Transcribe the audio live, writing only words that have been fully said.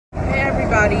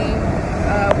everybody,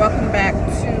 welcome back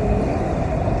to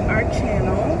our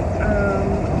channel.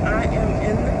 I am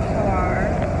in the car,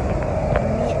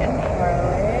 me and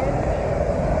Harlan.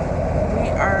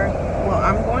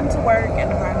 I'm going to work and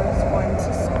Harlan's going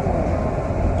to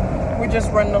school. We're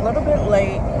just running a little bit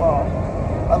late, well,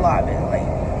 a lot bit late.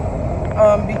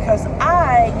 Because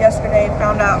I, yesterday,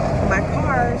 found out my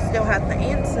car still had the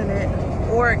ants in it,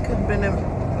 or it could have been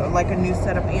like a new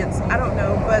set of ants, I don't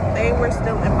know, but they were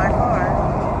still in my car,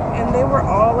 and they were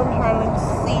all in Harlan's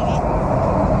seat,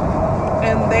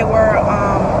 and they were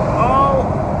all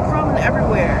crawling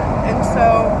everywhere. And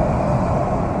so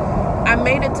I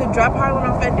made it to drop Harlan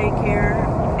off at daycare,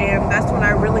 and that's when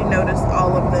I really noticed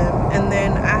all of them. And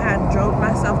then I had drove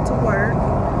myself to work,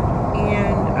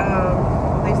 and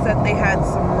they said they had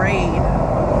some raid,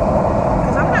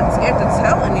 because I'm not scared to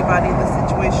tell anybody the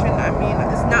situation. I mean,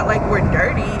 it's not like we're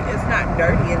dirty. It's not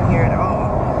dirty in here at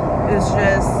all. It's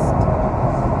just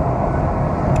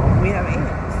we have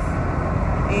ants.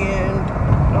 And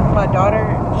my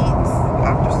daughter eats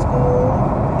after school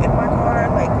in my car.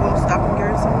 Like, we'll stop and get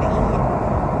her something to eat,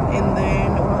 and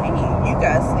then we'll eat. You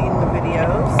guys seen the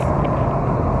videos.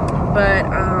 But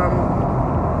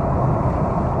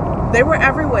they were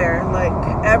everywhere,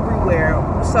 like everywhere.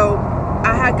 So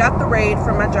I had got the raid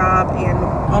from my job, and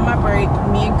on my break,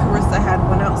 me and Carissa had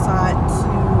went outside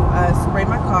to spray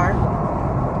my car.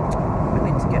 I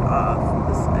need to get off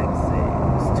this exit.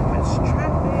 There's too much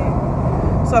traffic.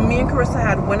 So me and Carissa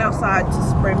had went outside to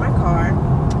spray my car,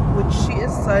 which she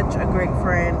is such a great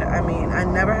friend. I mean, I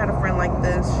never had a friend like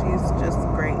this. She's just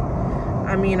great.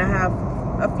 I mean, I have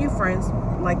a few friends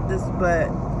like this, but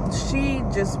she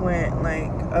just went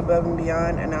like above and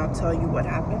beyond, and I'll tell you what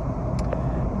happened.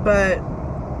 But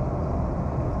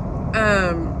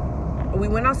we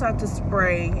went outside to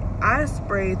spray. I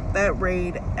sprayed that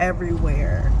raid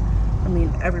everywhere. I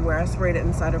mean, everywhere. I sprayed it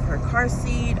inside of her car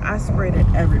seat. I sprayed it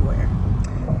everywhere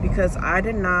because I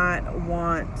did not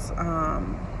want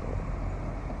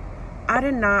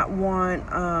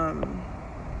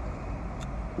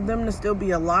them to still be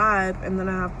alive, and then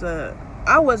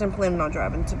I wasn't planning on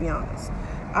driving, to be honest.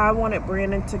 I wanted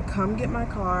Brandon to come get my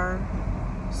car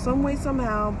some way,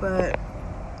 somehow, but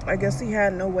I guess he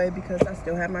had no way because I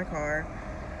still had my car.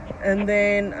 And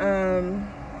then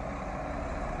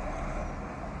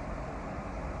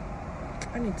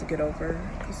I need to get over,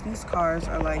 because these cars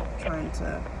are like trying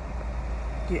to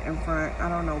get in front. I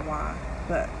don't know why,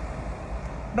 but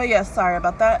yeah, sorry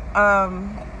about that.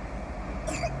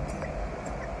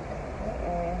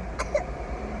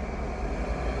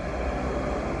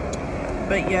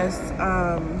 But yes,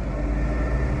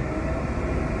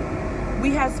 we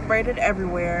had sprayed it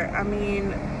everywhere. I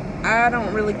mean, I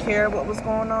don't really care what was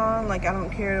going on. Like, I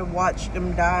don't care to watch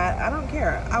them die. I don't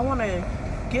care. I want to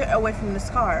get away from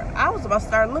this car. I was about to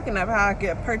start looking at how I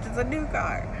could purchase a new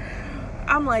car.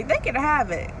 I'm like, they can have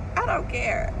it. I don't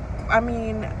care. I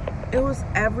mean, it was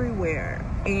everywhere.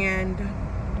 And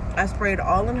I sprayed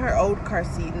all in her old car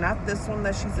seat. Not this one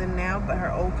that she's in now, but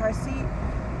her old car seat.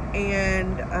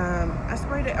 And I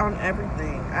sprayed it on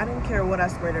everything. I didn't care what I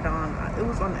sprayed it on. It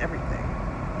was on everything.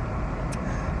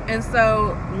 And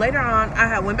so later on,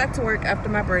 I went back to work after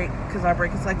my break, because our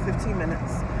break is like 15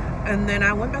 minutes. And then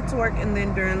I went back to work, and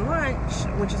then during lunch,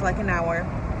 which is like an hour,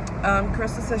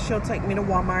 Carissa says she'll take me to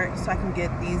Walmart so I can get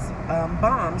these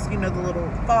bombs, you know, the little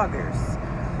foggers,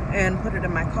 and put it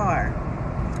in my car.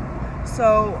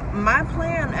 So my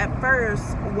plan at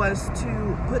first was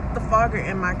to put the fogger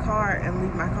in my car and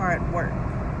leave my car at work.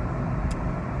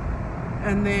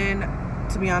 And then,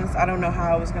 to be honest, I don't know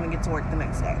how I was going to get to work the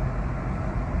next day.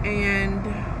 And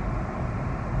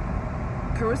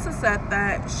Carissa said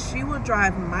that she will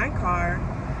drive my car,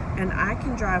 and I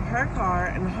can drive her car,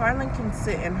 and Harlan can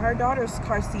sit in her daughter's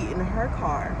car seat in her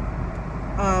car.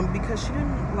 Because she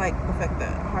didn't like the fact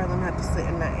that Harlan had to sit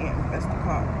in that ant-infested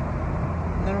car.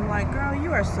 And I'm like, girl,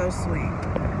 you are so sweet.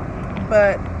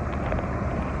 But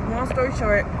long story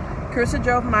short, Carissa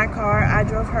drove my car, I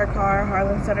drove her car,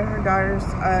 Harlan sat in her daughter's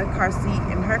car seat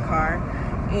in her car,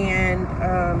 and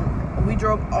we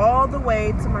drove all the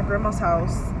way to my grandma's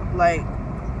house. Like,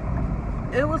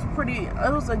 it was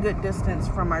a good distance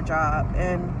from our job,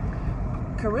 and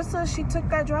Carissa, she took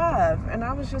that drive, and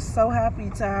I was just so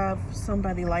happy to have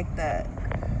somebody like that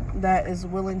is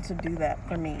willing to do that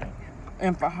for me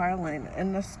and for Harlan,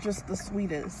 and that's just the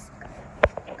sweetest.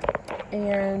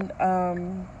 And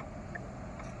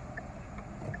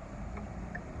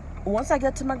once I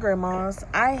got to my grandma's,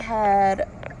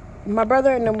 my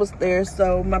brother and them was there,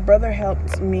 so my brother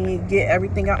helped me get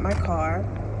everything out my car.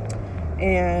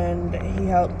 and he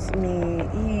helped me.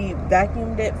 He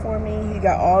vacuumed it for me. He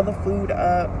got all the food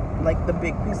up, like the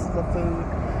big pieces of food,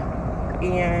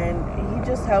 and he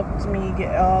just helped me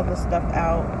get all the stuff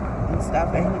out and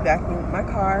stuff, and he vacuumed my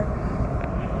car.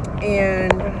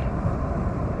 And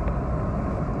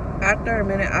after a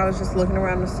minute, I was just looking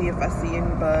around to see if I see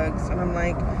any bugs, and I'm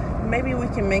like, maybe we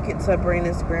can make it to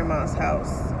Brandon's grandma's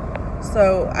house.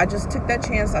 So I just took that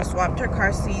chance. I swapped her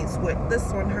car seats with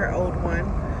this one, her old one,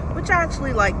 which I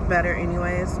actually like better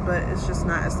anyways, but it's just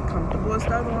not as comfortable as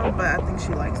the other one, but I think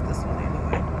she likes this one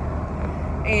anyway.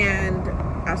 And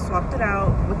I swapped it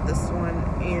out with this one,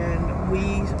 and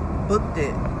we booked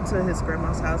it to his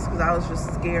grandma's house because I was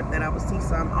just scared that I would see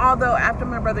some. Although after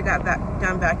my brother got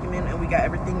done vacuuming and we got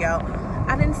everything out,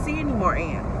 I didn't see any more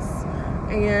ants.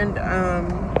 And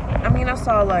I mean, I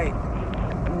saw like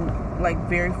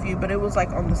very few, but it was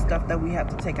like on the stuff that we had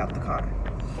to take out the car.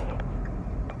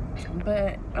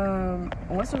 But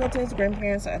once we got to his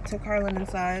grandparents, I took Harlan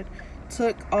inside,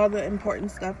 took all the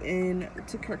important stuff in,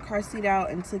 took her car seat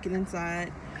out and took it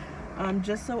inside,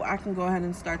 just so I can go ahead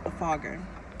and start the fogger.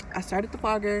 I started the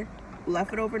fogger,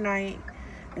 left it overnight,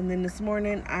 and then this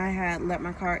morning I had let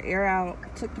my car air out,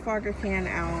 took the fogger can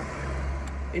out.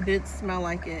 It did smell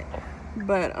like it,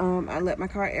 but I let my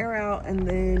car air out, and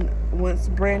then once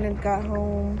Brandon got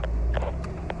home,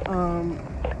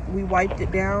 we wiped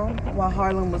it down while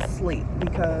Harlan was asleep,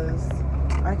 because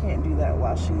I can't do that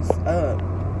while she's up.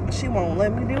 She won't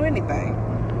let me do anything.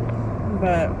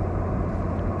 But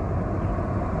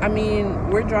I mean,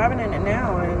 we're driving in it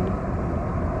now, and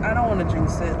I don't want to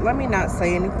jinx it. Let me not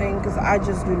say anything, because I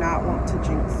just do not want to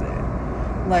jinx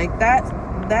it. Like,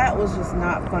 that was just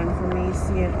not fun for me,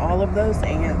 seeing all of those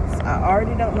ants. I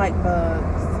already don't like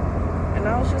bugs, and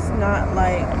I was just not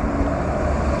like,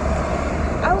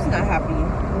 I was not happy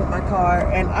with my car,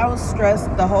 and I was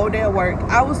stressed the whole day at work.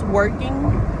 I was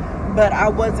working, but I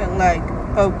wasn't like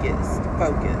focused.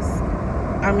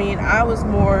 I mean, I was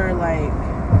more like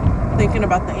thinking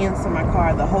about the ants in my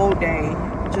car the whole day,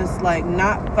 just like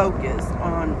not focused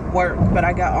on work, but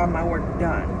I got all my work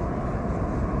done.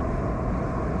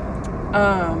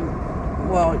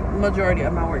 Well, majority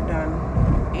of my work done.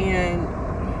 And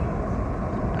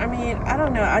I mean, I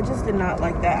don't know, I just did not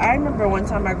like that. I remember one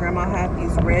time my grandma had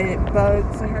these red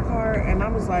bugs in her car, and I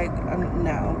was like,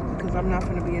 no, because I'm not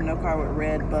going to be in no car with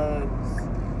red bugs.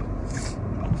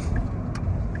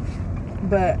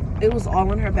 But it was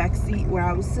all in her back seat where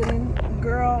I was sitting.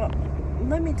 Girl,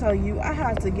 let me tell you, I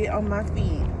had to get on my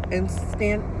feet and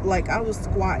stand, like I was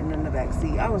squatting in the back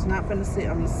seat. I was not gonna sit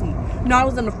on the seat. No, I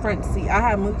was in the front seat. I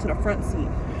had moved to the front seat,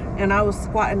 and I was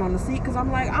squatting on the seat because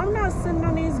I'm like, I'm not sitting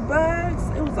on these bugs.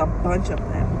 It was a bunch of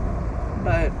them.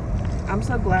 But I'm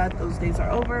so glad those days are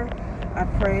over. I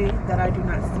pray that I do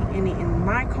not see any in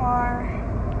my car.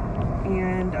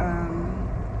 And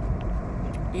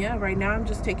yeah, right now I'm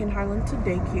just taking Harlan to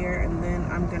daycare, and then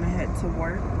I'm gonna head to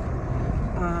work.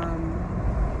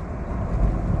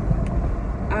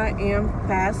 I am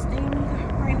fasting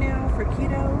right now for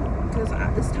keto, because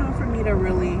it's time for me to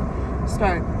really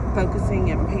start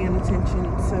focusing and paying attention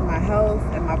to my health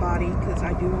and my body, because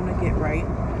I do want to get right.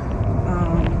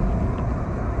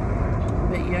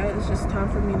 But yeah, it's just time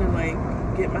for me to like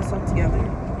get myself together,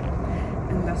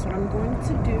 and that's what I'm going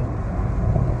to do.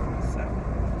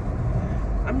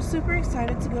 I'm super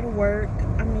excited to go to work.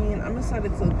 I mean, I'm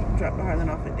excited to drop Harlan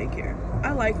off at daycare.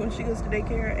 I like when she goes to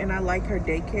daycare, and I like her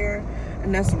daycare,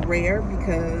 and that's rare,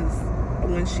 because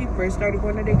when she first started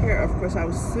going to daycare, of course I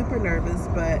was super nervous,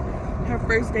 but her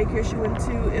first daycare she went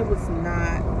to, it was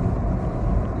not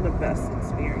the best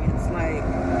experience. Like,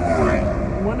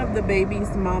 one of the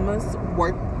baby's mamas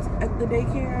worked at the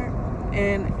daycare,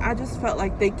 and I just felt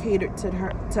like they catered to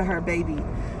her baby.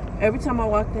 Every time I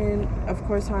walked in, of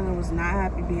course, Harlan was not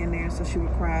happy being there, so she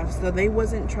would cry. So they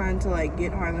wasn't trying to like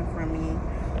get Harlan from me,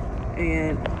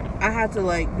 and I had to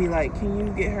like be like, can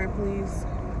you get her, please?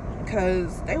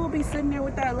 Because they will be sitting there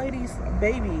with that lady's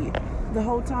baby the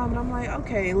whole time, and I'm like,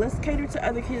 okay, let's cater to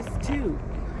other kids too.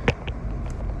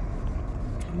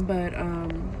 But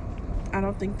I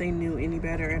don't think they knew any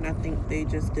better, and I think they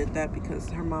just did that because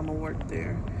her mama worked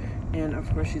there, and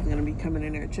of course she's gonna be coming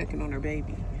in there checking on her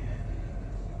baby.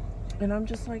 And I'm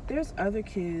just like, there's other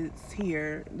kids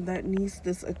here that needs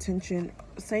this attention,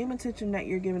 same attention that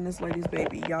you're giving this lady's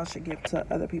baby, y'all should give to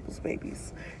other people's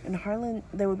babies. And Harlan,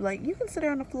 they would be like, you can sit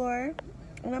her on the floor.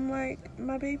 And I'm like,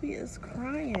 my baby is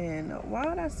crying. Why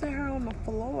would I sit her on the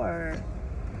floor?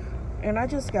 And I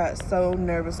just got so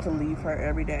nervous to leave her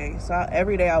every day. So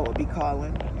every day I would be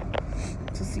calling.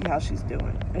 to see how she's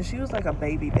doing. And she was like a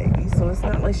baby, so it's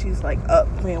not like she's like up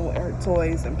playing with her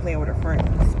toys and playing with her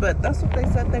friends. But that's what they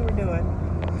said they were doing.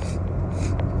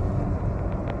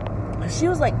 She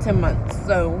was like 10 months,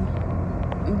 so,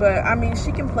 but I mean,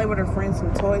 she can play with her friends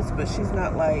and toys, but she's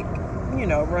not like, you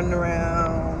know, running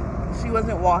around. She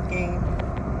wasn't walking.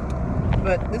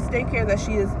 But this daycare that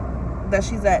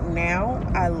she's at now,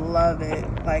 I love it.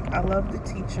 Like, I love the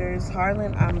teachers.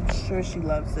 Harlan, I'm sure she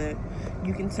loves it.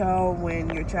 You can tell when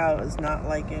your child is not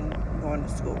liking going to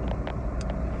school.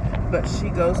 But she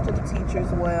goes to the teachers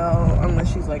well,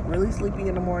 unless she's like really sleepy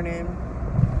in the morning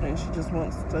and she just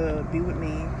wants to be with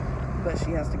me. But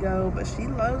she has to go, but she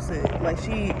loves it. Like,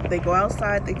 they go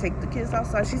outside, they take the kids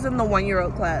outside. She's in the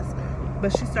 1-year-old class,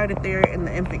 but she started there in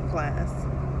the infant class.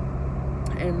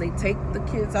 And they take the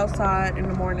kids outside in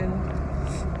the morning,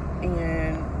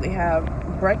 and they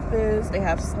have breakfast, they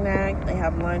have snack, they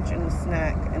have lunch and a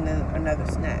snack, and then another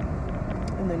snack.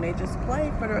 And then they just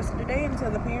play for the rest of the day until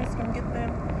the parents can get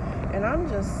them.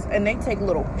 And they take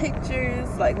little pictures,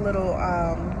 like little,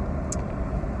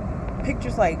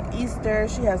 pictures like Easter.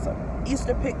 She has an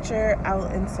Easter picture. I'll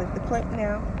insert the clip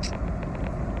now.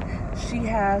 She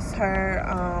has her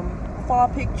fall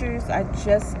pictures. I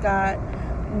just got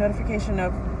a notification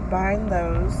of buying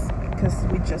those because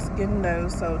we just getting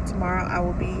those. So tomorrow I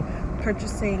will be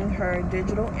purchasing her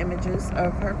digital images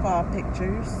of her fall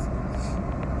pictures.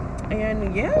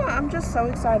 And yeah, I'm just so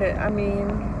excited. I mean,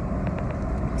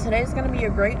 today's gonna be a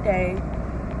great day.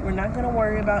 We're not going to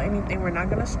worry about anything. We're not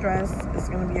going to stress. It's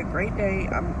going to be a great day.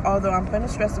 Although I'm going to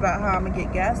stress about how I'm going to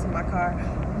get gas in my car.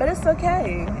 But it's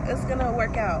okay. It's going to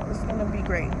work out. It's going to be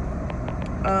great.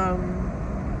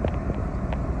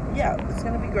 Yeah, it's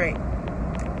going to be great.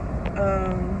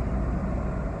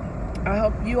 I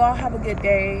hope you all have a good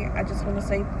day. I just want to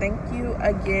say thank you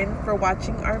again for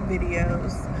watching our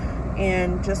videos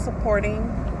and just supporting.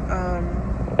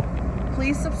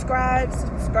 Please subscribe,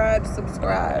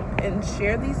 and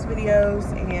share these videos,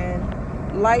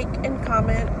 and like and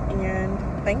comment, and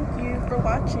thank you for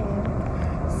watching.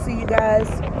 See you guys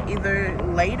either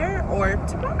later or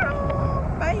tomorrow.